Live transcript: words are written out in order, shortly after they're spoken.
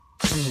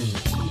You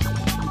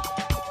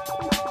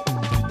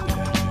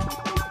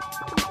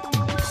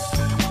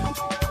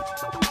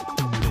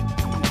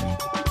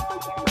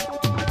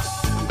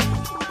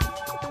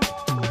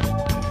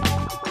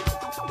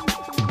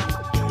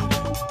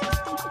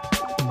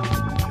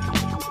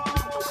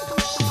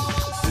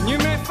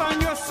may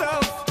find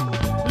yourself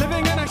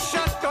living in a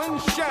shotgun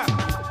shack,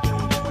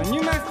 and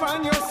you may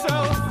find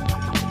yourself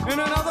in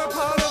another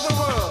part of the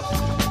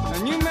world,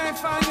 and you may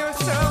find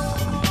yourself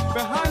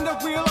behind the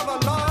wheel of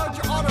a large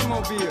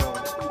automobile,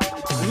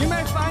 and you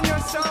may find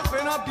yourself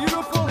in a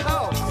beautiful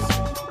house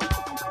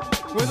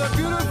with a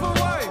beautiful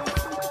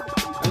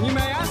wife, and you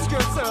may ask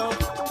yourself,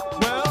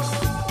 well,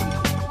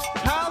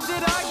 how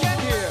did I get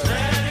here?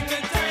 Letting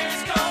the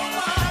days go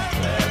by,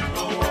 let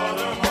the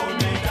water hold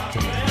me down.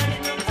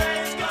 Letting the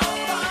days go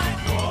by,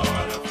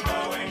 water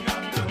flowing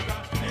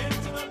underground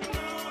into the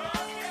blue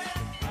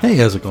again. Hey,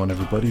 how's it going,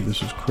 everybody?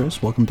 This is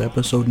Chris. Welcome to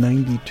episode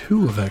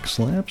 92 of X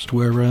Lapsed,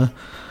 where,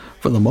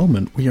 for the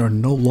moment, we are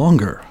no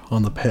longer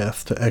on the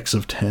path to X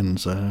of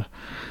 10s.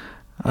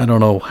 I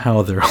don't know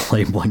how they're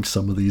labeling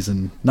some of these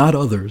and not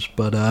others,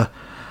 but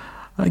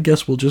I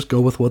guess we'll just go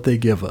with what they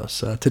give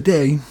us.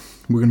 Today,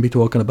 we're going to be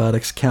talking about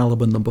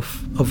Excalibur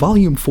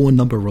Volume 4,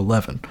 number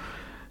 11.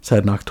 It's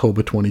had an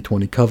October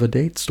 2020 cover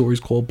date. The story's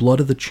called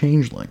Blood of the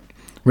Changeling.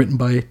 Written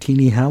by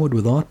Tini Howard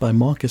with art by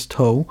Marcus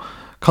Toe.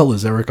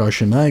 Colors Eric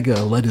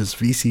Arciniga. Letters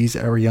VC's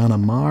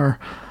Ariana Marr.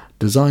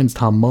 Designs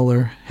Tom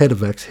Muller. Head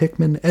of X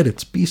Hickman.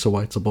 Edits Bisa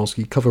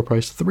White-Zabolski. Cover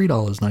price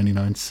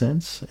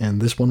 $3.99.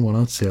 And this one went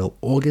on sale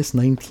August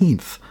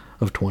 19th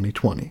of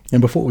 2020.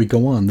 And before we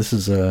go on, this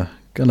is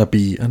gonna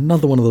be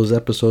another one of those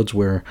episodes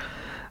where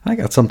I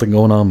got something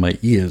going on in my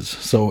ears.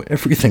 So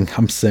everything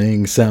I'm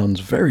saying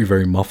sounds very,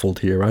 very muffled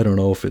here. I don't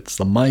know if it's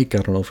the mic. I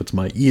don't know if it's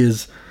my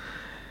ears.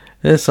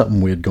 There's something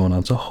weird going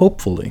on. So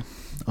hopefully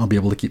I'll be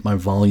able to keep my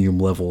volume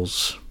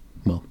levels,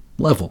 well,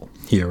 level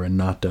here and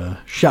not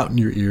shout in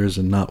your ears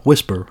and not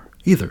whisper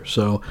either.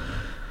 So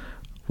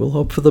we'll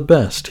hope for the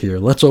best here.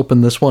 Let's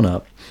open this one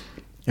up.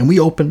 And we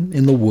open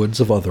in the woods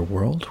of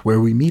Otherworld, where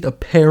we meet a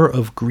pair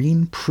of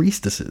green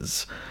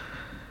priestesses.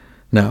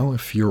 Now,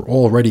 if you're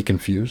already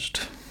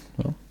confused,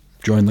 well,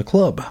 join the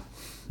club.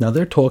 Now,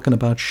 they're talking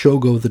about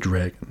Shogo the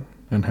Dragon,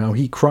 and how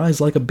he cries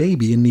like a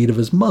baby in need of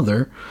his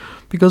mother,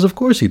 because of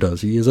course he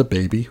does. He is a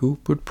baby who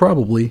would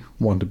probably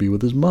want to be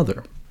with his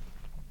mother.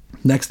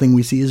 Next thing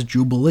we see is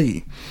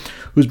Jubilee,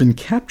 who's been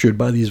captured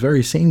by these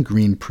very same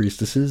green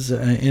priestesses,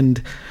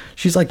 and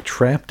she's like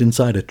trapped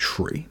inside a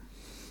tree.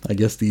 I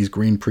guess these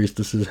green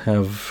priestesses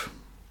have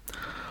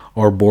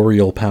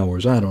arboreal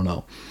powers, I don't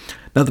know.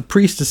 Now the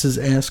priestesses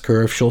ask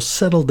her if she'll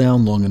settle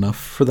down long enough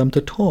for them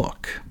to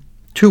talk,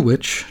 to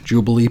which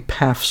Jubilee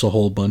paffs a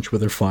whole bunch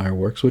with her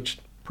fireworks, which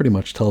pretty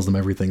much tells them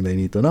everything they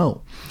need to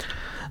know.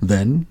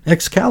 Then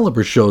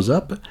Excalibur shows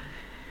up,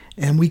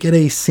 and we get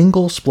a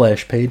single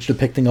splash page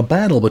depicting a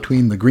battle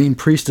between the green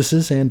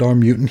priestesses and our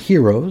mutant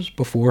heroes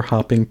before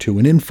hopping to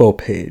an info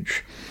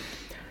page.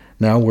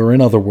 Now we're in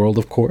Otherworld,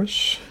 of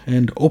course,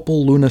 and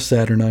Opal Luna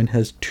Saturnine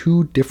has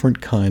two different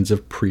kinds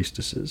of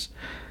priestesses.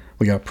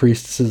 We got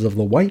priestesses of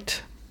the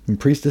white and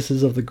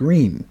priestesses of the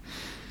green.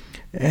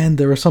 And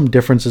there are some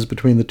differences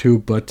between the two,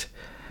 but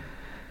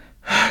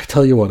I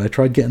tell you what, I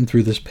tried getting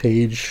through this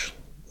page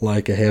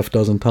like a half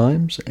dozen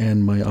times,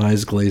 and my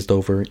eyes glazed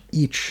over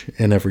each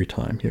and every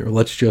time here.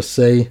 Let's just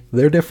say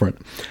they're different.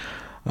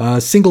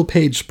 Single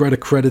page spread of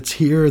credits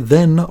here,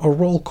 then a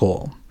roll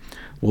call.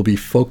 We'll be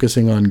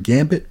focusing on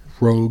Gambit,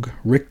 Rogue,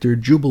 Richter,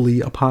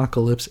 Jubilee,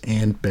 Apocalypse,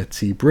 and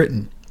Betsy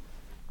Britton.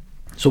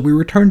 So we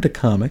return to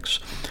comics,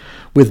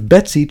 with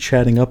Betsy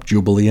chatting up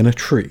Jubilee in a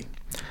tree.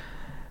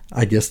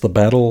 I guess the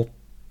battle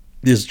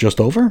is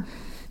just over?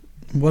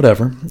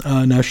 Whatever.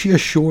 Now she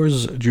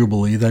assures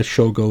Jubilee that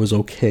Shogo is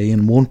okay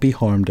and won't be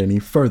harmed any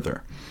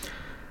further.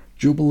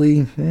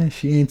 Jubilee,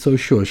 she ain't so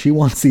sure. She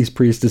wants these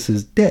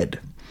priestesses dead.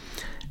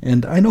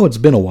 And I know it's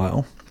been a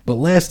while, but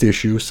last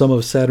issue, some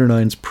of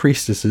Saturnine's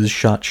priestesses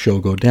shot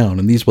Shogo down,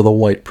 and these were the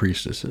white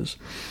priestesses.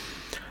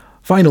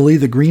 Finally,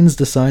 the Greens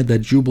decide that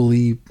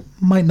Jubilee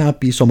might not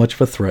be so much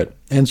of a threat,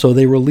 and so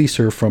they release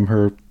her from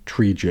her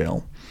tree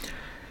jail.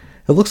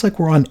 It looks like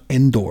we're on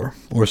Endor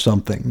or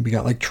something. We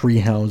got like tree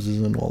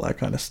houses and all that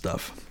kind of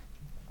stuff.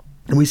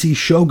 And we see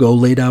Shogo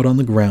laid out on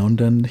the ground,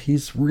 and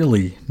he's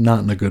really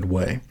not in a good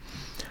way.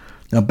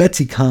 Now,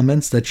 Betsy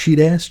comments that she'd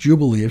asked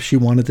Jubilee if she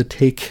wanted to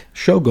take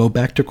Shogo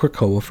back to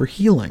Krakoa for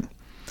healing.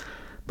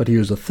 But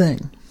here's the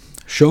thing.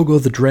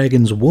 Shogo the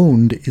Dragon's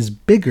wound is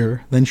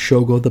bigger than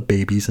Shogo the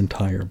baby's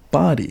entire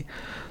body.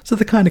 So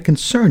they're kind of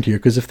concerned here,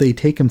 because if they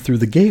take him through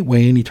the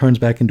gateway and he turns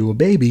back into a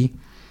baby,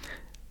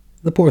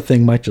 the poor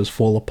thing might just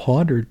fall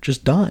apart or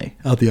just die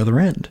out the other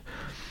end.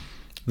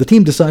 The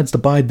team decides to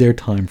bide their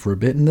time for a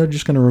bit, and they're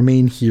just going to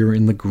remain here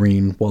in the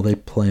green while they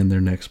plan their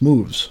next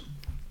moves.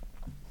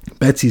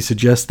 Betsy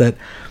suggests that,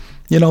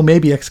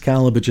 maybe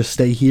Excalibur just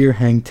stay here,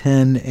 hang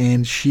 10,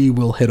 and she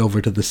will head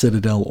over to the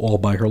Citadel all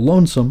by her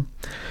lonesome,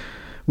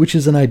 which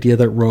is an idea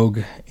that Rogue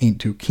ain't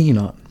too keen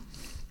on.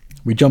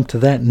 We jump to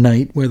that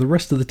night where the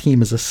rest of the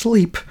team is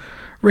asleep.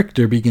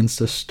 Richter begins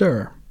to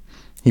stir.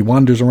 He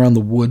wanders around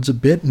the woods a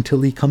bit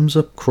until he comes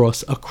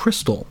across a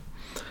crystal.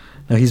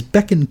 Now, he's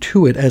beckoned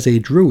to it as a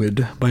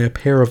druid by a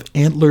pair of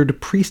antlered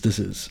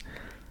priestesses.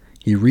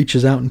 He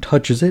reaches out and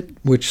touches it,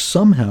 which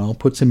somehow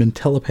puts him in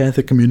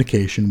telepathic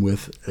communication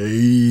with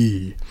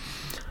Ae.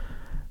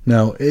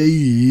 Now,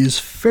 Ae is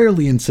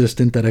fairly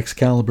insistent that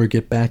Excalibur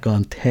get back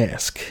on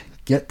task,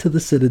 get to the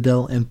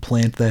Citadel, and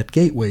plant that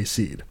gateway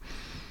seed.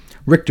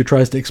 Richter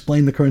tries to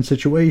explain the current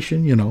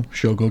situation,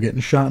 Shogo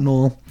getting shot and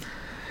all.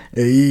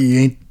 He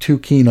ain't too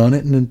keen on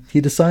it, and he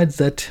decides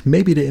that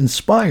maybe to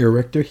inspire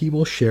Richter, he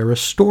will share a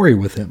story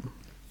with him.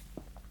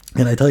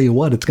 And I tell you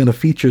what, it's going to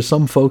feature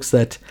some folks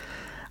that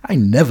I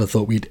never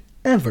thought we'd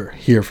ever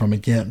hear from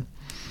again.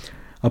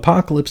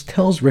 Apocalypse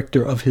tells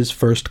Richter of his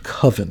first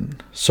coven,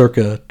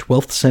 circa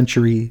 12th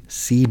century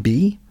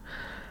CB.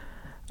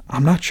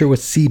 I'm not sure what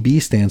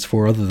CB stands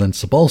for other than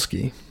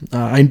Cebulski.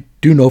 I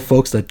do know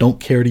folks that don't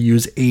care to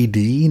use AD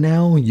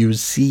now, use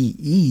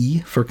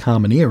CE for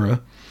Common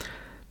Era.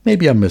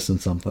 Maybe I'm missing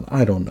something.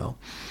 I don't know.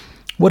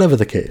 Whatever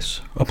the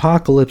case,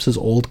 Apocalypse's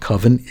old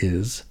coven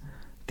is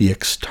the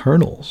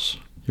Externals.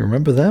 You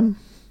remember them?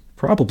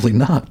 Probably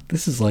not.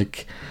 This is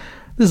like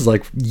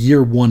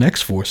year one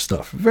X-Force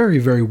stuff. Very,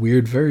 very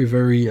weird. Very,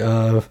 very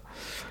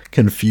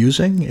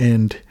confusing.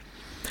 And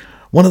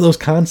one of those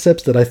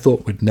concepts that I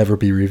thought would never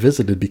be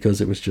revisited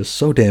because it was just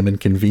so damn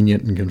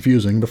inconvenient and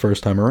confusing the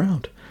first time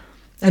around.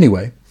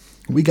 Anyway,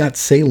 we got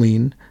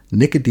Saline,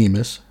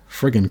 Nicodemus,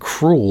 friggin'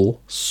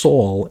 Cruel,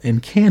 Saul,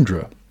 and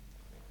Kandra.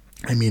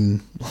 I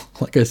mean,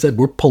 like I said,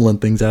 we're pulling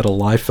things out of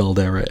Liefeld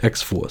era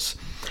X-Force.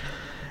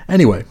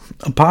 Anyway,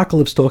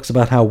 Apocalypse talks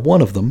about how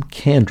one of them,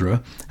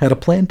 Kandra, had a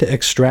plan to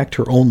extract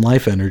her own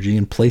life energy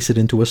and place it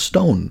into a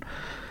stone.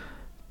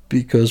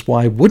 Because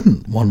why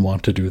wouldn't one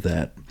want to do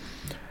that?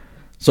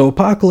 So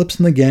Apocalypse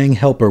and the gang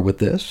help her with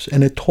this,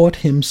 and it taught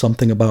him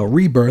something about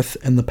rebirth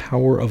and the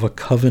power of a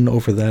coven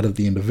over that of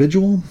the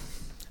individual.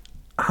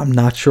 I'm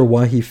not sure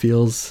why he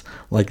feels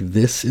like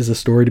this is a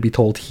story to be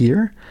told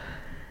here.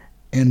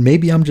 And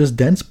maybe I'm just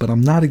dense, but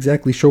I'm not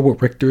exactly sure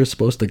what Richter is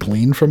supposed to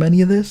glean from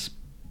any of this.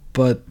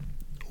 But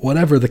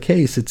whatever the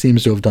case, it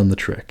seems to have done the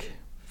trick.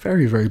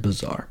 Very, very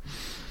bizarre.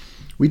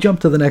 We jump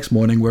to the next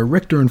morning where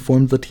Richter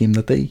informs the team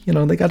that they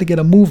got to get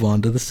a move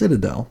on to the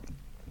Citadel.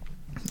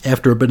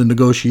 After a bit of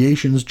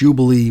negotiations,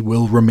 Jubilee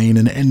will remain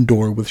in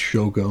Endor with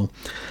Shogo.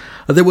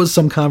 There was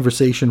some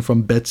conversation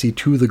from Betsy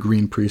to the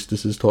Green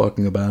Priestesses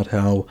talking about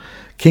how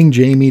King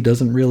Jaime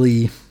doesn't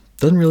really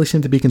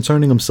seem to be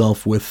concerning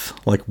himself with,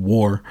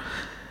 war.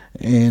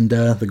 And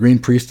the Green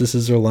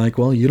Priestesses are like,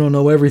 well, you don't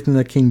know everything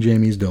that King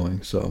Jaime's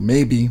doing. So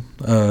maybe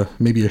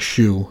a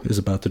shoe is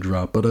about to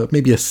drop, but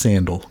maybe a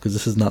sandal, because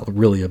this is not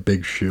really a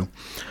big shoe.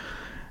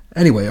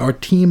 Anyway, our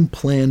team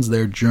plans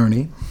their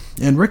journey,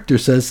 and Richter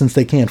says since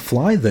they can't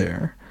fly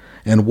there,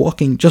 and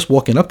just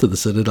walking up to the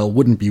Citadel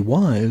wouldn't be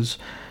wise,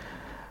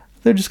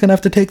 they're just going to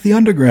have to take the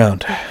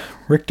underground.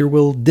 Richter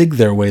will dig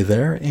their way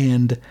there,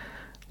 and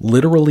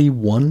literally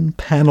one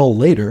panel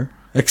later,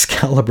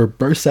 Excalibur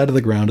bursts out of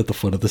the ground at the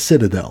foot of the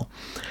Citadel.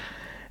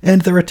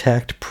 And they're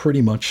attacked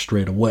pretty much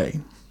straight away.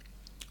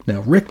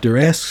 Now, Richter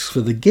asks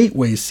for the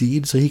gateway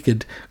seed so he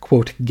could,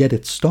 quote, get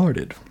it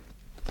started.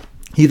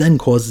 He then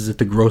causes it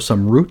to grow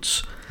some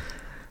roots,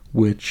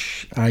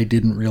 which I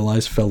didn't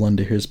realize fell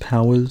under his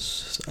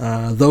powers,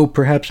 though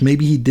perhaps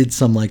maybe he did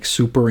some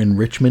super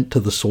enrichment to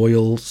the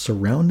soil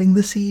surrounding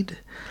the seed.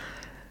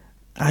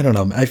 I don't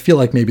know, I feel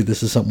like maybe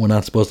this is something we're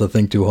not supposed to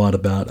think too hard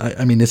about.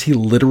 I mean, is he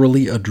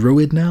literally a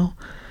druid now?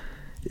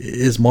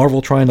 Is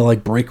Marvel trying to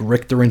break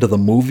Richter into the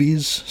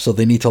movies, so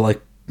they need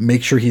to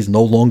make sure he's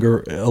no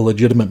longer a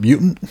legitimate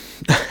mutant?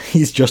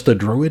 He's just a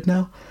druid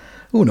now?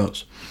 Who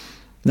knows?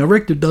 Now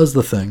Richter does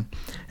the thing,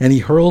 and he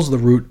hurls the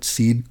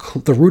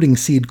rooting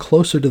seed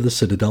closer to the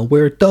Citadel,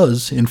 where it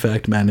does, in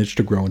fact, manage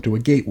to grow into a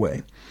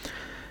gateway.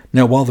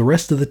 Now, while the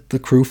rest of the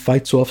crew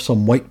fights off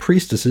some white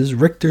priestesses,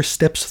 Richter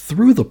steps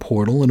through the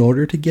portal in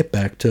order to get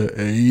back to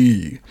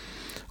Ae.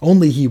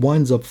 Only he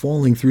winds up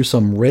falling through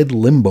some red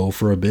limbo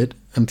for a bit,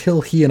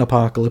 until he and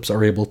Apocalypse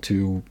are able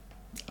to,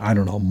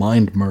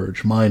 mind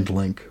merge, mind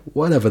link,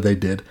 whatever they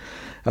did.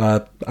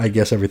 I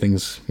guess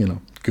everything's,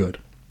 good.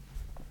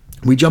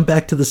 We jump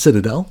back to the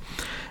Citadel,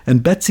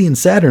 and Betsy and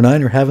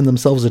Saturnine are having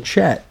themselves a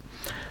chat.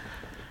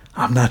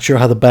 I'm not sure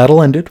how the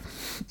battle ended,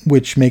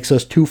 which makes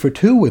us 2 for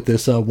 2 with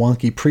this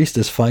wonky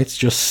priestess fights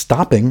just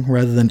stopping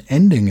rather than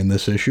ending in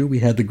this issue. We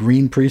had the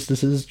green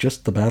priestesses,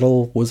 just the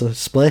battle was a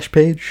splash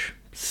page.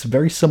 It's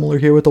very similar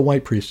here with the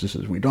white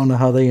priestesses. We don't know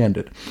how they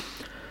ended.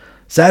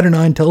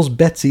 Saturnine tells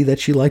Betsy that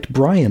she liked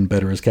Brian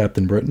better as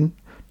Captain Britain,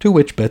 to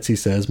which Betsy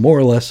says, more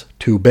or less,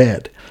 too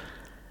bad.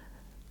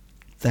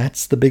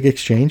 That's the big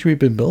exchange we've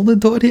been building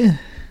toward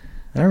here?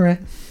 Alright,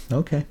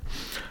 okay.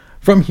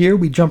 From here,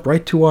 we jump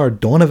right to our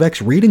Dawn of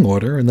X reading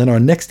order, and then our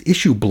next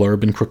issue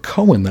blurb in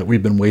Krakoan that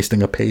we've been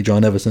wasting a page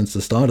on ever since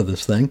the start of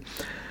this thing,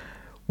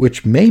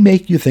 which may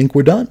make you think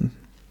we're done.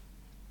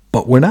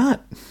 But we're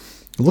not.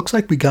 It looks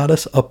like we got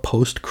us a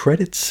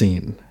post-credits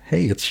scene.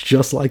 Hey, it's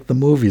just like the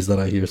movies that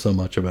I hear so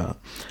much about.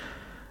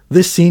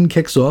 This scene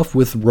kicks off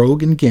with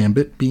Rogue and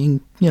Gambit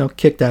being,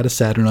 kicked out of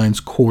Saturnine's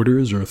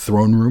quarters or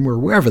throne room or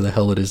wherever the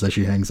hell it is that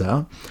she hangs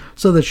out,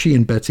 so that she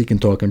and Betsy can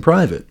talk in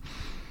private.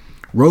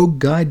 Rogue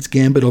guides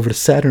Gambit over to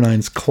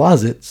Saturnine's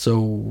closet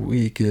so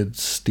he could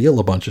steal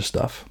a bunch of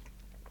stuff.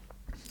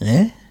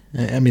 I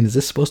mean, is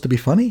this supposed to be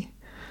funny?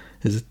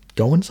 Is it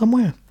going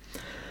somewhere?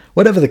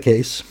 Whatever the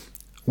case,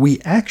 we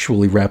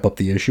actually wrap up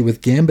the issue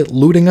with Gambit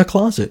looting a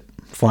closet,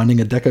 finding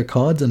a deck of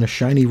cards and a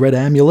shiny red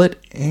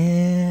amulet,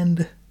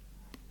 and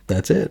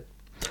that's it.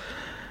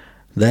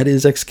 That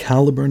is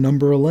Excalibur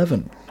number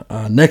 11.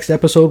 Next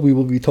episode, we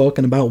will be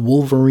talking about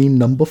Wolverine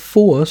number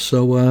 4,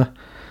 so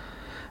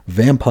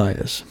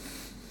vampires.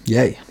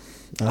 Yay.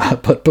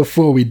 But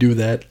before we do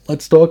that,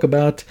 let's talk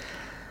about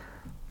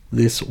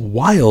this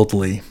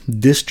wildly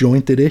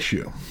disjointed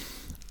issue.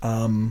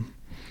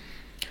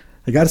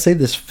 I gotta say,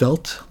 this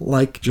felt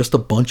like just a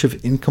bunch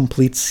of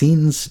incomplete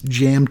scenes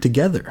jammed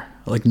together.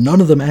 Like,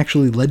 none of them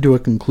actually led to a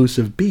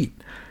conclusive beat.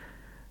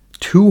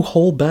 2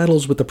 whole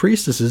battles with the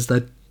priestesses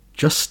that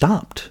just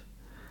stopped.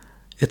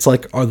 It's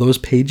like, are those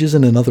pages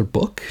in another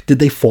book? Did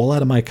they fall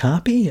out of my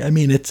copy? I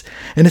mean, it's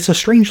a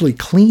strangely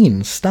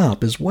clean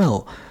stop as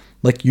well.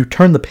 Like, you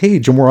turn the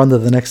page and we're on to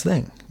the next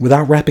thing,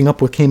 without wrapping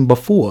up what came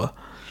before.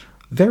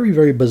 Very,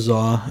 very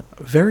bizarre,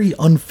 very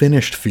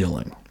unfinished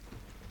feeling.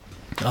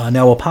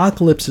 Now,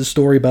 Apocalypse's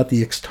story about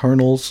the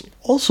externals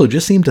also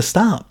just seemed to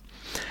stop.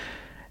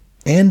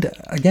 And,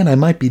 again, I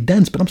might be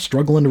dense, but I'm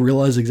struggling to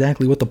realize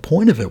exactly what the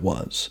point of it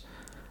was.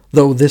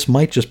 Though this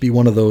might just be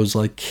one of those,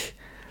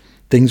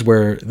 things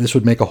where this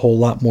would make a whole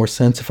lot more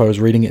sense if I was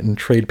reading it in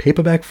trade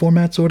paperback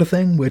format sort of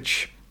thing,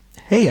 which,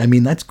 hey, I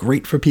mean, that's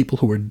great for people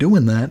who are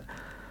doing that.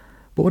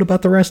 But what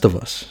about the rest of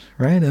us,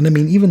 right? And I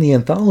mean, even the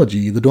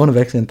anthology, the Dawn of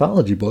X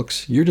anthology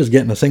books, you're just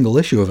getting a single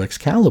issue of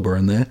Excalibur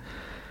in there.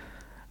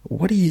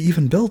 What do you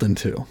even build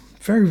into?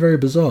 Very, very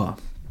bizarre.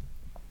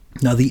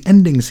 Now, the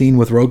ending scene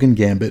with Rogue and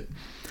Gambit,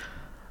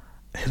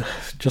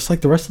 just like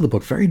the rest of the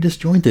book, very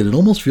disjointed. It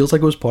almost feels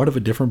like it was part of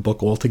a different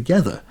book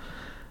altogether.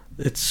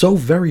 It's so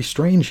very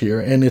strange here,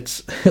 and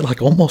it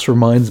almost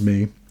reminds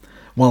me,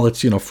 while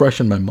it's, fresh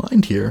in my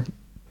mind here,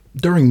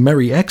 during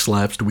Merry X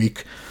last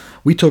week,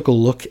 we took a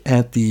look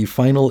at the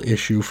final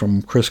issue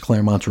from Chris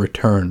Claremont's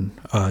return,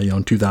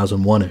 in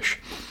 2001-ish.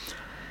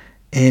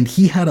 And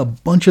he had a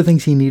bunch of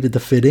things he needed to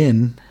fit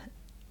in,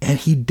 and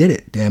he did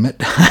it, damn it.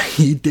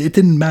 It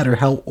didn't matter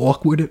how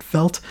awkward it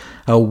felt,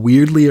 how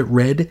weirdly it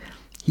read.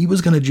 He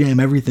was going to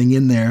jam everything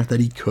in there that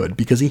he could,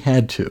 because he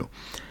had to.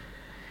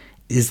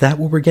 Is that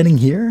what we're getting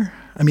here?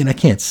 I mean, I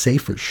can't say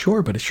for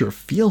sure, but it sure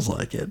feels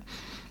like it.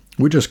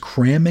 We're just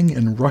cramming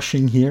and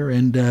rushing here,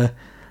 and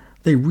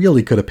they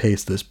really could have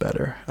paced this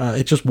better.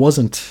 It just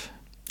wasn't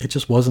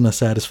a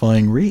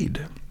satisfying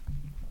read.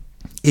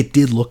 It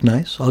did look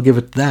nice. I'll give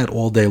it that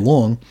all day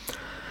long.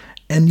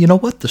 And you know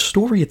what? The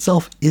story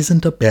itself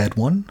isn't a bad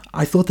one.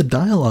 I thought the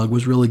dialogue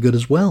was really good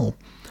as well.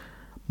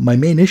 My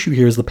main issue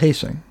here is the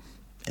pacing.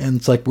 And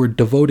it's like we're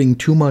devoting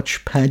too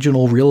much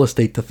paginal real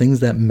estate to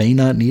things that may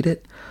not need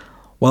it,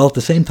 while at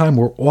the same time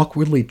we're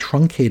awkwardly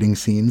truncating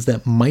scenes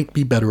that might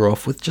be better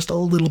off with just a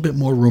little bit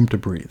more room to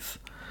breathe.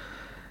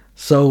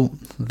 So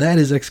that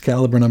is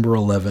Excalibur number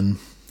 11.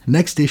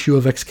 Next issue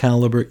of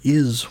Excalibur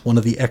is one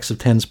of the X of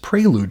 10's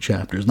prelude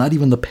chapters, not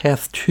even the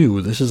Path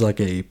 2. This is like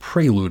a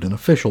prelude, an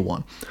official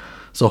one.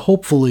 So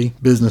hopefully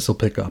business will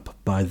pick up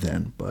by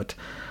then. But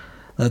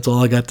that's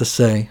all I got to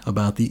say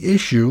about the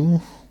issue.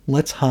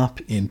 Let's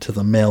hop into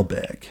the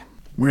mailbag.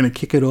 We're going to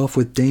kick it off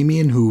with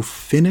Damien, who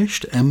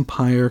finished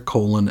Empire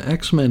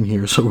X-Men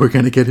here, so we're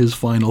going to get his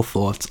final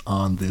thoughts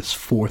on this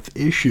 4th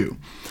issue.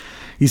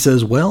 He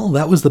says, well,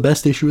 that was the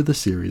best issue of the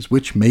series,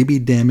 which may be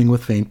damning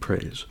with faint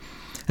praise.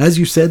 As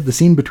you said, the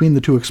scene between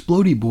the 2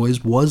 Explodey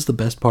boys was the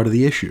best part of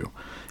the issue.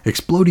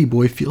 Explodey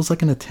Boy feels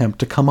like an attempt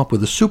to come up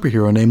with a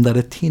superhero name that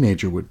a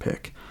teenager would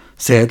pick.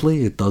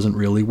 Sadly, it doesn't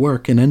really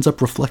work and ends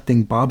up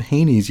reflecting Bob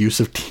Haney's use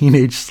of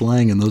teenage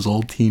slang in those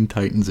old Teen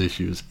Titans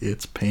issues.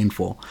 It's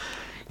painful.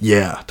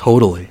 Yeah,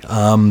 totally.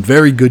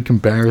 Very good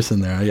comparison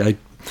there.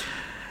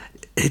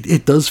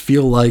 It does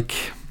feel like,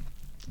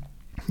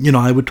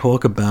 I would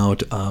talk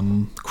about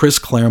Chris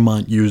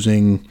Claremont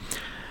using,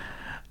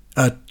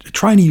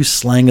 trying to use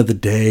slang of the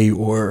day,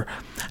 or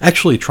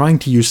actually trying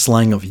to use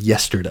slang of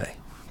yesterday,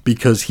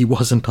 because he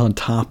wasn't on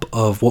top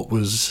of what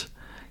was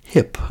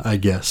hip, I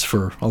guess,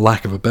 for a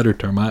lack of a better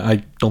term.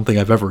 I don't think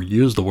I've ever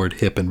used the word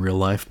hip in real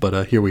life,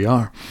 but here we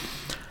are.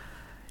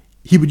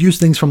 He would use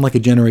things from like a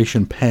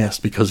generation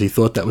past because he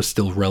thought that was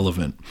still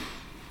relevant.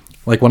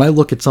 Like when I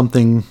look at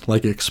something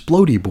like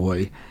Explodey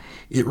Boy,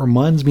 it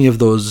reminds me of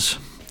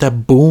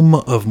that boom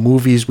of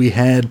movies we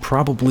had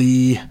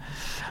probably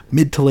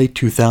mid to late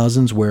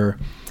 2000s where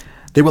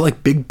they were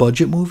like big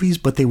budget movies,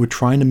 but they were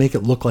trying to make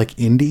it look like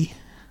indie.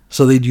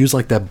 So they'd use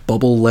like that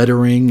bubble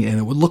lettering and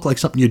it would look like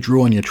something you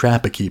drew on your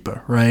Trapper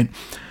Keeper, right?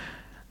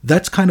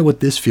 That's kind of what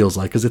this feels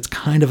like, because it's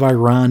kind of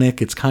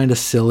ironic, it's kind of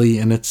silly,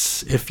 and it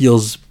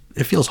feels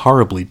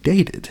horribly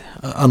dated.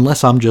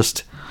 Unless I'm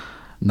just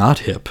not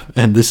hip,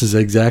 and this is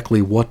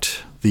exactly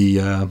what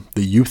the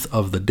youth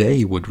of the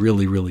day would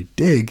really, really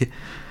dig.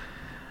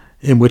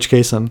 In which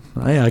case,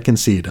 I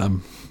concede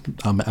I'm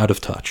out of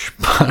touch,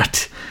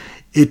 but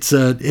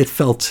it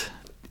felt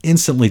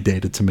instantly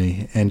dated to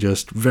me and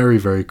just very,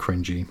 very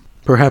cringy.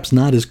 Perhaps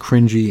not as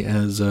cringy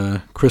as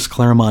Chris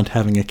Claremont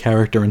having a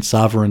character in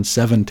Sovereign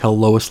 7 tell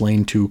Lois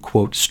Lane to,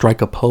 quote,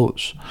 strike a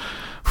pose,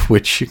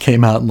 which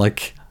came out in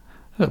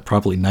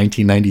probably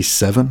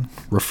 1997,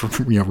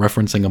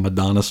 referencing a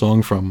Madonna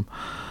song from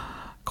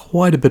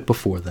quite a bit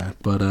before that,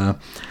 but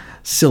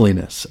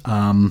silliness.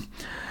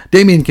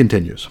 Damien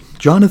continues,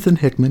 Jonathan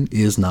Hickman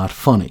is not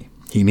funny.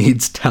 He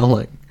needs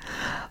telling.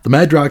 The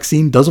Madrox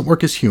scene doesn't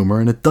work as humor,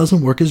 and it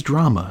doesn't work as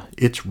drama.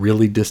 It's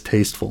really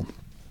distasteful.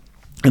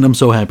 And I'm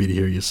so happy to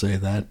hear you say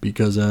that,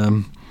 because,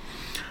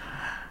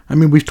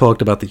 we've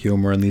talked about the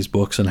humor in these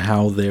books and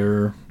how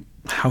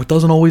it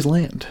doesn't always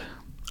land.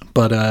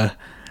 But,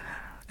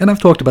 and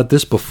I've talked about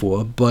this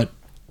before, but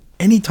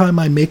anytime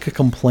I make a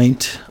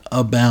complaint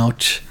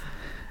about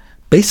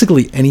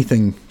basically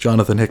anything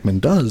Jonathan Hickman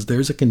does,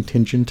 there's a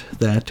contingent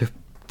that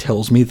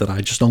tells me that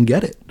I just don't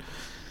get it.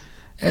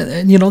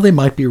 And they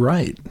might be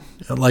right.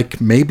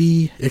 Like,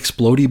 maybe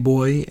Explodey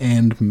Boy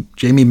and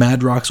Jamie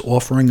Madrox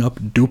offering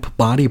up dupe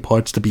body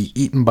parts to be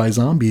eaten by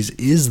zombies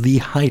is the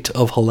height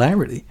of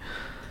hilarity.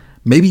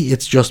 Maybe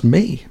it's just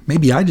me.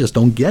 Maybe I just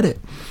don't get it.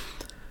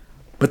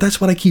 But that's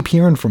what I keep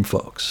hearing from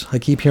folks. I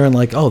keep hearing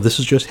oh, this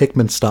is just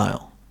Hickman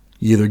style.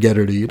 You either get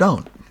it or you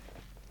don't.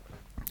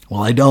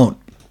 Well, I don't.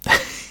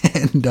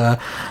 And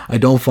I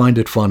don't find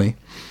it funny.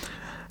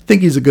 I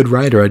think he's a good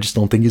writer. I just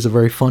don't think he's a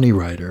very funny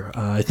writer.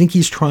 I think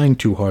he's trying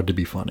too hard to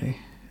be funny.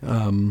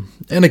 And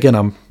again,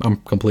 I'm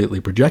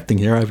completely projecting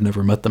here. I've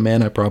never met the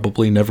man. I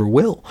probably never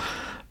will.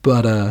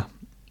 But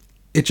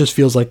it just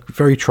feels like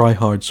very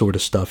try-hard sort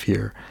of stuff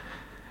here.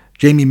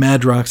 Jamie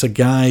Madrox, a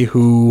guy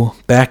who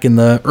back in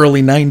the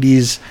early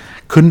 90s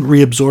couldn't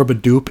reabsorb a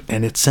dupe,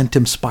 and it sent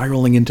him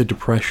spiraling into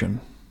depression,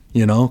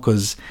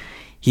 because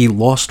he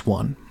lost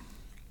one.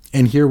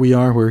 And here we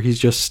are where he's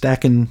just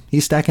stacking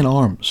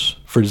arms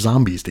for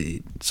zombies to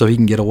eat so he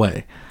can get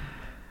away.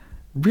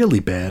 Really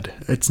bad.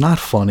 It's not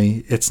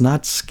funny. It's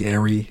not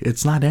scary.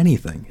 It's not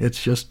anything.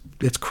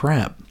 It's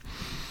crap.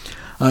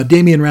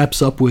 Damien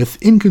wraps up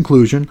with, in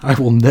conclusion, I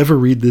will never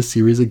read this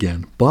series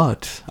again,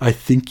 but I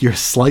think you're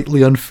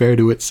slightly unfair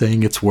to it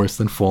saying it's worse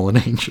than Fallen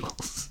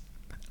Angels.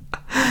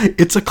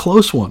 It's a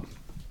close one.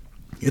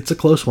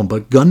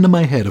 But gun to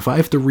my head, if I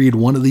have to read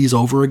one of these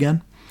over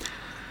again,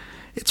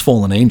 it's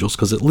Fallen Angels,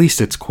 because at least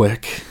it's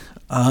quick.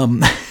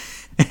 And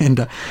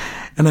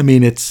I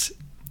mean,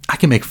 I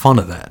can make fun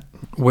of that,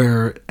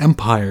 where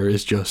Empire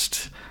is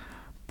just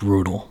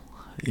brutal.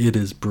 It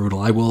is brutal.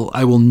 I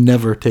will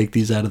never take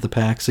these out of the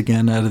packs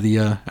again, out of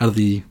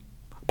the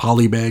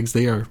poly bags.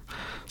 They are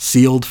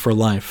sealed for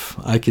life.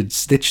 I could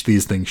stitch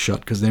these things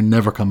shut because they're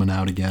never coming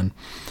out again.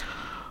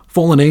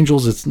 Fallen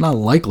Angels, it's not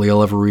likely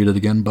I'll ever read it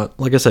again, but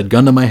like I said,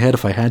 gun to my head,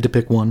 if I had to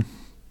pick one,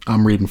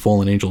 I'm reading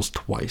Fallen Angels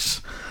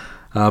twice.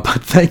 But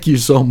thank you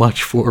so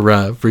much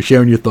for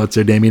sharing your thoughts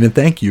there, Damien, and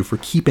thank you for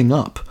keeping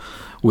up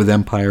with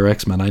Empire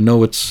X-Men. I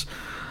know it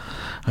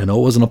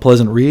wasn't a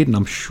pleasant read, and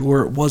I'm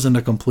sure it wasn't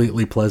a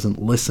completely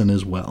pleasant listen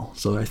as well.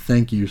 So I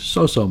thank you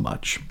so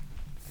much.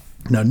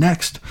 Now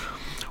next,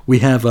 we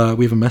have a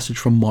message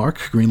from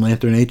Mark, Green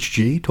Lantern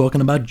HG, talking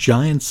about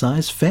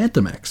giant-sized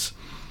Phantom X.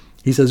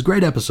 He says,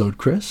 great episode,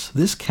 Chris.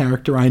 This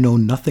character I know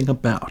nothing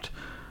about.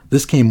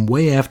 This came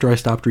way after I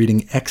stopped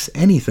reading X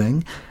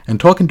Anything, and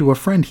talking to a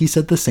friend, he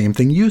said the same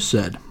thing you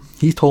said.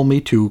 He told me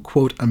to,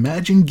 quote,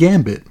 imagine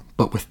Gambit,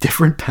 but with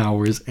different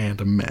powers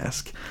and a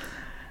mask.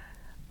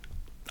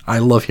 I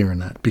love hearing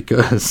that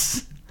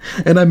because,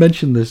 and I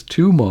mentioned this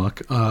to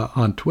Mark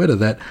on Twitter,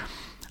 that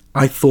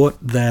I thought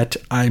that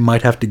I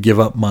might have to give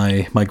up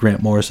my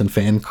Grant Morrison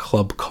fan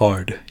club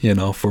card,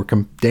 for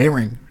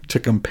daring to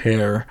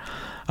compare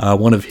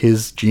one of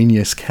his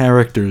genius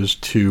characters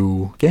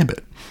to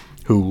Gambit,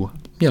 who,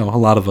 a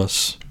lot of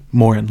us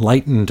more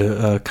enlightened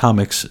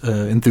comics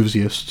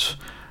enthusiasts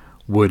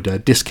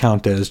would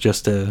discount as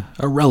just a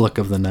relic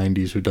of the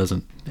 90s who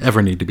doesn't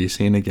ever need to be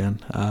seen again.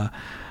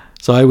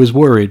 So I was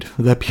worried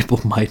that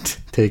people might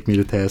take me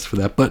to task for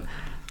that. But,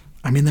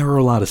 there are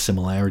a lot of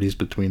similarities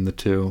between the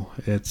two.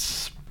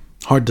 It's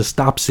hard to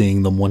stop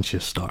seeing them once you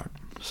start.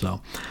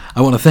 So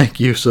I want to thank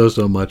you so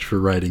much for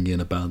writing in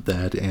about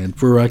that and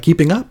for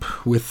keeping up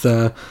with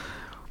the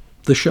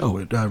show.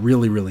 It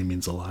really, really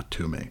means a lot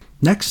to me.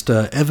 Next,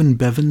 Evan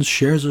Bevins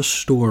shares a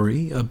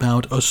story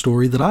about a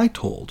story that I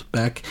told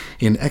back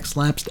in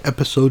X-Lapsed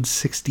episode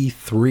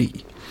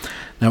 63.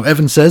 Now,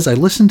 Evan says, I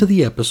listened to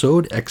the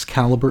episode,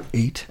 Excalibur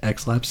 8,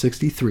 X-Lap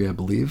 63, I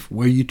believe,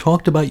 where you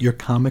talked about your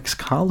comics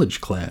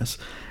college class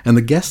and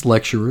the guest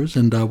lecturers,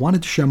 and I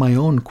wanted to share my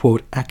own,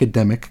 quote,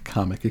 academic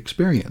comic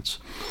experience.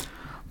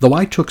 Though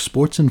I took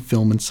sports and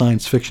film and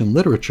science fiction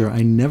literature,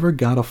 I never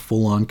got a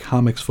full-on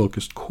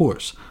comics-focused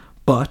course,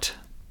 but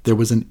there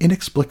was an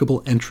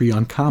inexplicable entry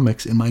on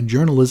comics in my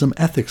journalism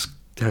ethics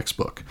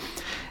textbook.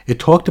 It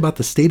talked about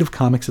the state of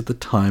comics at the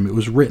time it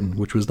was written,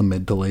 which was the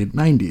mid to late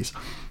 90s,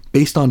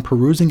 based on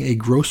perusing a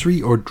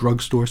grocery or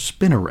drugstore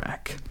spinner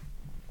rack.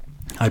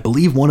 I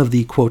believe one of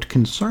the, quote,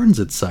 concerns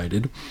it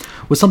cited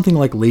was something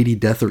like Lady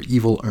Death or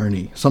Evil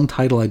Ernie, some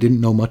title I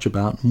didn't know much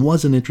about and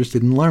wasn't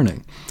interested in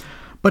learning.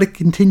 But it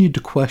continued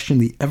to question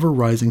the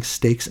ever-rising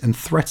stakes and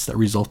threats that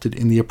resulted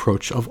in the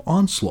approach of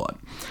Onslaught,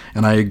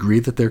 and I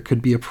agree that there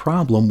could be a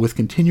problem with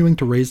continuing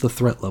to raise the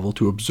threat level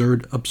to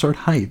absurd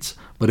heights,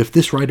 but if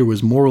this writer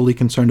was morally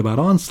concerned about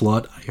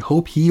Onslaught, I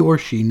hope he or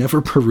she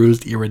never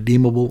perused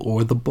Irredeemable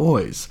or The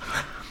Boys.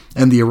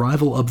 And the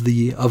arrival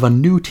of a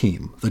new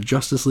team, the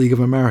Justice League of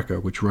America,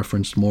 which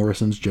referenced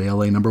Morrison's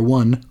JLA number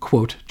 1,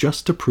 quote,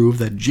 just to prove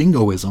that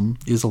jingoism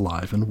is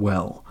alive and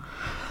well.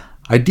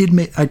 I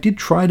did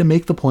try to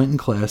make the point in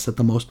class that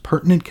the most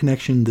pertinent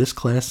connection this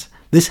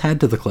had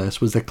to the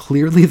class was that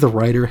clearly the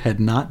writer had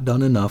not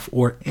done enough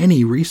or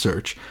any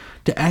research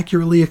to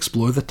accurately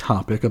explore the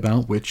topic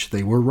about which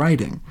they were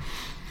writing.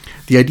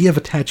 The idea of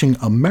attaching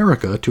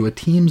America to a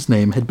team's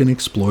name had been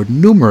explored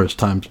numerous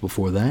times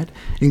before that,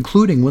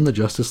 including when the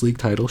Justice League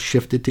title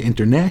shifted to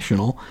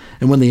International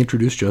and when they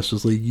introduced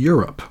Justice League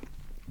Europe.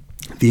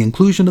 The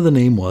inclusion of the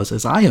name was,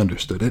 as I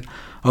understood it,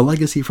 a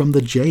legacy from the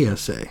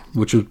JSA,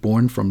 which was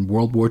born from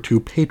World War II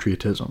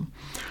patriotism.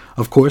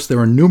 Of course, there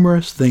are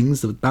numerous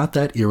things about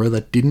that era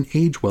that didn't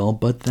age well,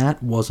 but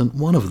that wasn't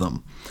one of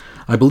them.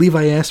 I believe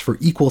I asked for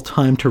equal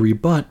time to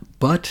rebut,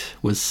 but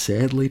was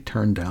sadly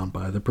turned down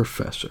by the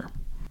professor.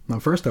 Now,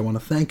 first, I want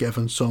to thank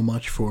Evan so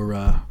much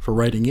for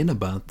writing in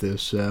about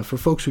this. For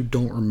folks who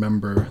don't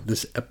remember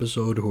this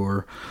episode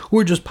or who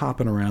are just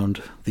popping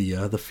around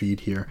the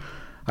feed here,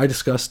 I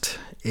discussed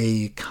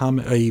a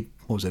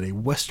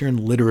Western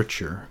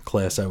literature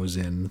class I was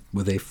in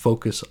with a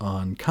focus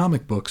on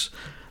comic books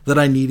that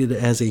I needed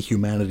as a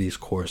humanities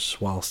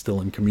course while still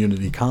in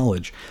community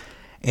college.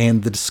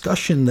 And the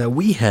discussion that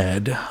we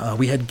had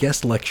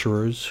guest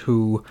lecturers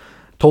who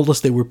told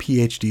us they were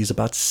PhDs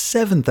about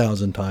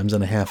 7,000 times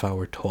in a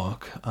half-hour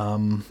talk.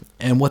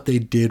 And what they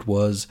did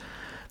was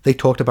they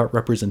talked about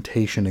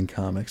representation in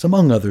comics,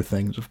 among other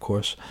things, of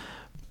course.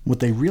 What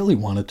they really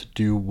wanted to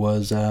do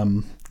was they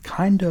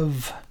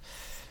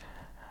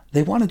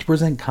wanted to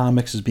present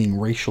comics as being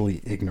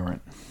racially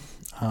ignorant.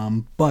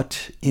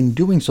 But in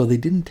doing so, they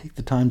didn't take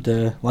the time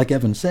to, like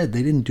Evan said,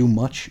 they didn't do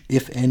much,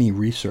 if any,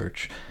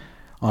 research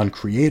on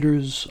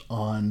creators,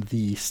 on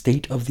the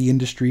state of the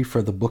industry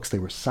for the books they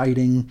were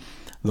citing,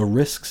 the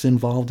risks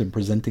involved in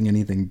presenting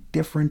anything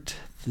different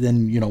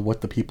than,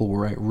 what the people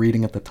were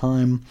reading at the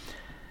time,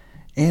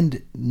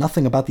 and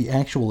nothing about the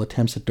actual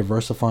attempts at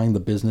diversifying the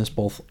business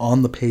both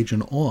on the page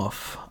and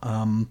off.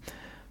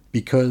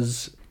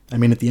 Because, at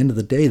the end of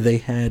the day, they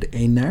had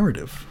a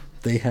narrative.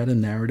 They had a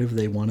narrative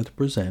they wanted to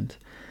present.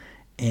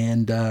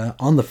 And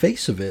on the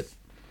face of it,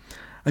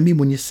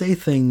 when you say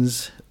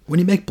things, when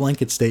you make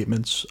blanket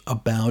statements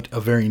about a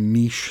very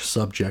niche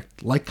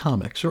subject like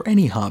comics or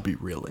any hobby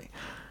really,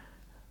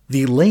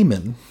 the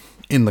layman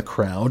in the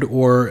crowd,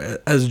 or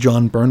as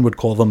John Byrne would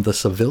call them, the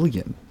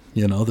civilian,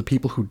 the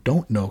people who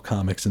don't know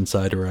comics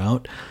inside or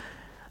out,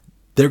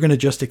 they're going to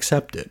just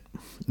accept it.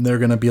 They're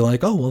going to be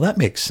like, oh, well, that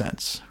makes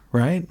sense,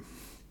 right?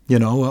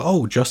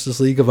 Oh, Justice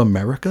League of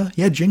America?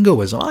 Yeah,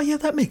 jingoism. Oh, yeah,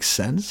 that makes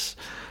sense.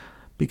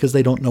 Because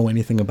they don't know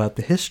anything about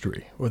the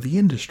history or the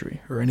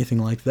industry or anything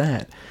like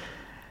that.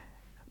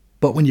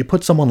 But when you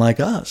put someone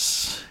like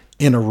us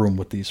in a room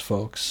with these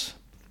folks,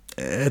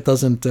 it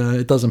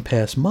doesn't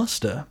pass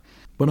muster.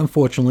 But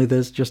unfortunately,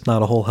 there's just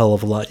not a whole hell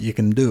of a lot you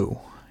can do.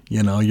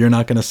 You're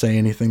not going to say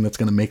anything that's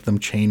going to make them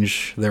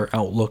change their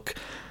outlook.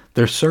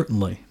 They're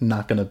certainly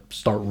not going to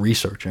start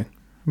researching.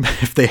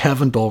 If they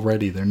haven't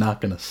already, they're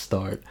not going to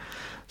start.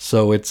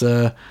 So it's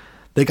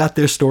they got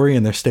their story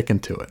and they're sticking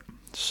to it.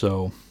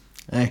 So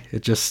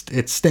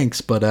it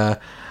stinks. But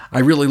I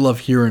really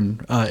love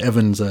hearing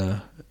Evan's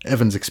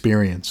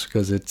experience,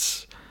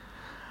 because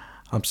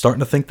I'm starting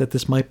to think that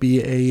this might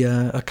be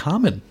a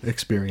common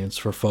experience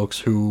for folks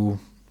who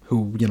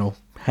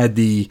had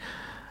the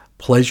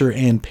pleasure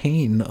and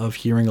pain of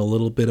hearing a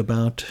little bit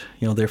about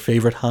their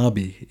favorite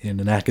hobby in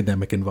an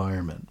academic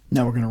environment.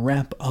 Now we're going to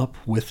wrap up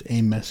with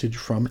a message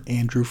from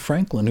Andrew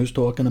Franklin, who's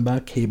talking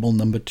about Cable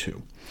number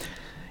 2.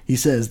 He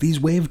says, these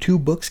Wave 2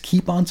 books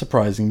keep on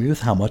surprising me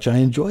with how much I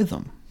enjoy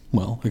them.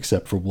 Well,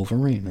 except for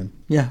Wolverine. And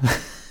yeah,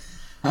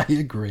 I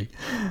agree.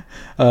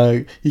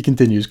 He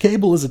continues,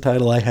 Cable is a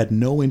title I had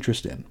no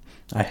interest in.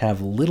 I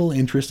have little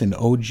interest in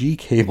OG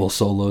Cable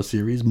solo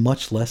series,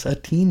 much less a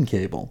Teen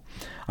Cable.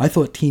 I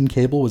thought Teen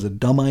Cable was a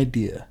dumb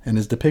idea, and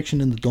his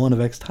depiction in the Dawn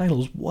of X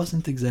titles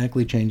wasn't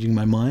exactly changing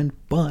my mind,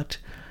 but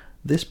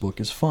this book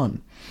is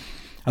fun.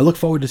 I look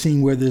forward to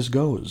seeing where this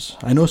goes.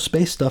 I know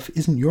space stuff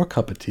isn't your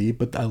cup of tea,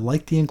 but I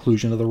like the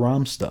inclusion of the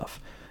ROM stuff.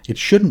 It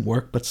shouldn't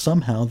work, but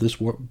somehow this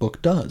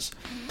book does.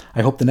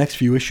 I hope the next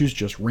few issues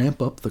just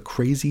ramp up the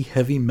crazy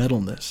heavy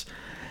metalness.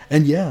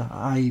 And yeah,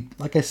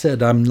 like I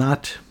said, I'm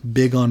not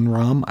big on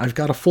ROM. I've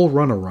got a full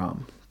run of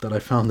ROM that I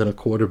found in a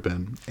quarter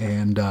bin,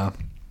 and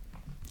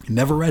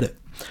never read it.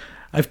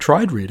 I've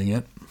tried reading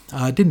it.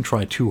 I didn't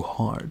try too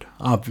hard.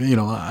 I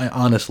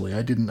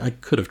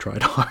could have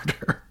tried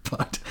harder,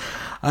 but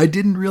I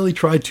didn't really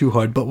try too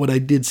hard. But what I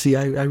did see,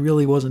 I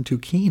really wasn't too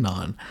keen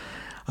on.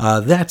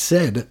 That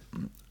said,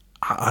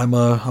 I'm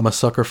a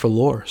sucker for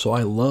lore, so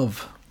I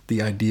love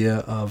the idea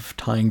of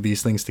tying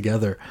these things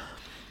together.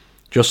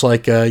 Just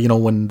like,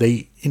 when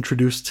they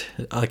introduced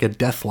like a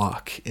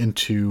Deathlock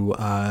into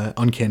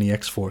Uncanny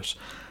X-Force,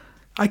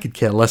 I could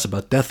care less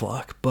about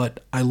Deathlock,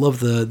 but I love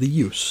the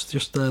use,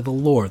 just the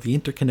lore, the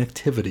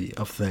interconnectivity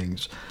of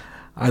things.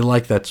 I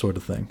like that sort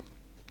of thing.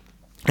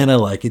 And I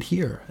like it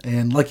here.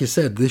 And like you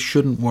said, this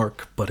shouldn't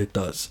work, but it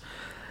does.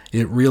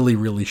 It really,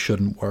 really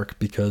shouldn't work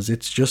because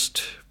it's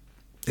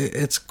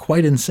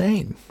quite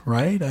insane,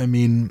 right? I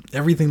mean,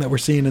 everything that we're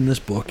seeing in this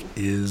book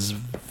is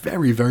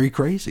very, very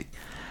crazy.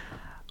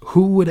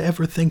 Who would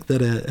ever think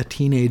that a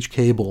teenage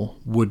Cable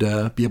would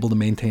be able to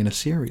maintain a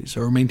series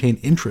or maintain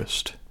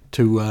interest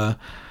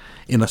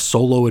in a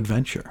solo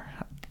adventure?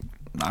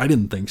 I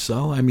didn't think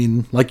so. I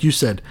mean, like you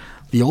said,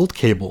 the old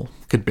Cable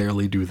could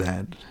barely do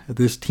that.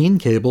 This teen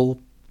Cable,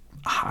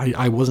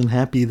 I wasn't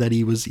happy that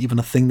he was even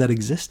a thing that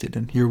existed.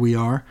 And here we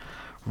are,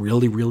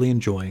 really, really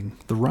enjoying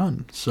the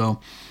run. So,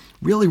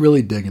 really,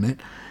 really digging it.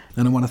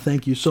 And I want to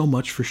thank you so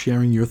much for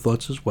sharing your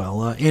thoughts as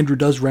well. Andrew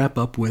does wrap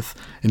up with,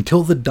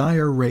 until the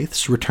dire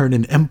wraiths return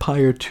in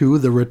Empire 2,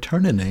 the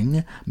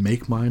returning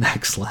Make Mine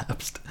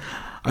X-Lapsed.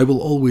 I will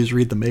always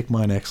read the Make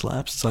Mine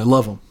X-Lapsed. I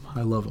love them.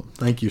 I love them.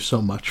 Thank you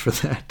so much for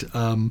that.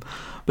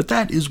 But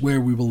that is where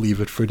we will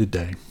leave it for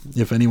today.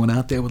 If anyone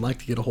out there would like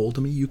to get a hold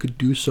of me, you could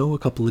do so a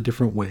couple of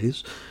different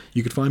ways.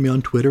 You could find me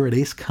on Twitter at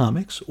Ace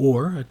Comics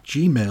or at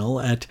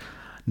Gmail at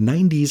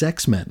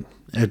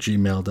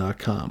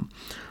 90sxmen@gmail.com.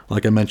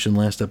 Like I mentioned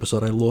last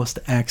episode, I lost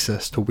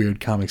access to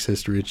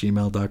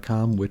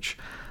weirdcomicshistory@gmail.com, which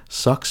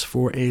sucks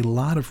for a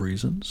lot of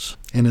reasons,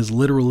 and is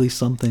literally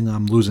something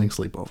I'm losing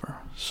sleep over.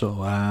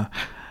 So,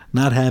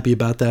 not happy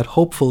about that.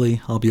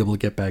 Hopefully, I'll be able to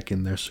get back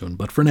in there soon.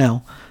 But for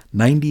now,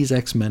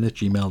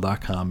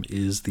 90sxmen@gmail.com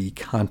is the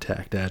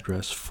contact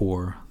address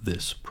for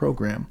this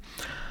program.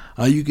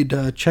 You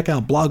could check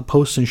out blog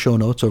posts and show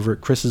notes over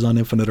at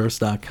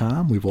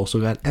chrisisoninfiniteearths.com. We've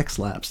also got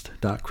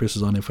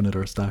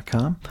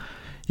xlapsed.chrisisoninfiniteearths.com.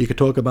 You could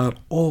talk about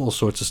all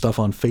sorts of stuff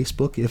on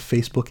Facebook. If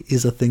Facebook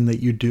is a thing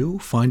that you do,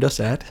 find us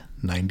at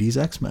 90s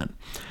X-Men.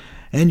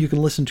 And you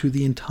can listen to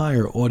the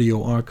entire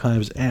audio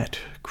archives at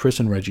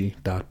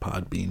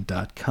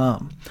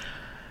chrisandreggie.podbean.com.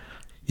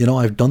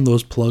 I've done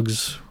those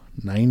plugs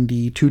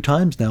 92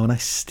 times now, and I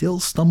still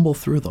stumble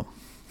through them.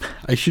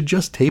 I should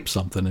just tape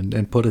something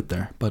and put it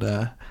there, but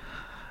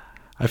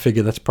I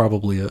figure that's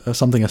probably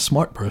something a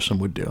smart person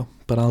would do.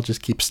 But I'll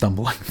just keep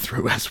stumbling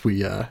through as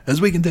we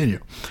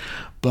continue.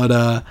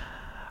 But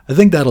I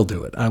think that'll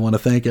do it. I want to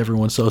thank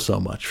everyone so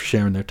much for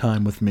sharing their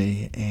time with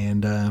me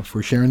and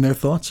for sharing their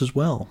thoughts as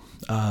well.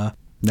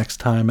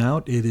 Next time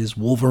out, it is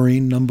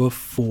Wolverine number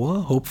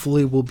 4.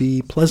 Hopefully we'll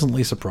be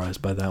pleasantly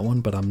surprised by that one,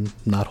 but I'm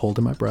not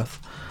holding my breath.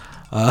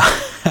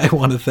 I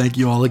want to thank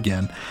you all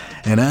again,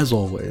 and as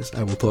always,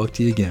 I will talk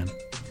to you again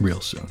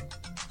real soon.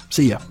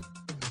 See ya.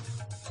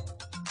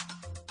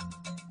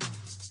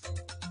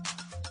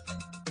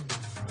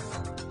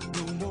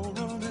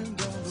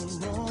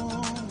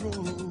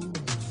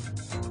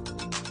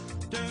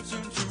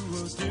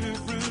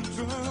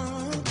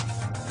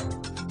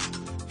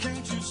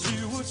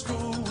 What's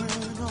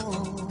going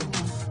on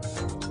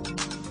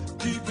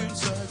deep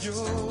inside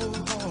your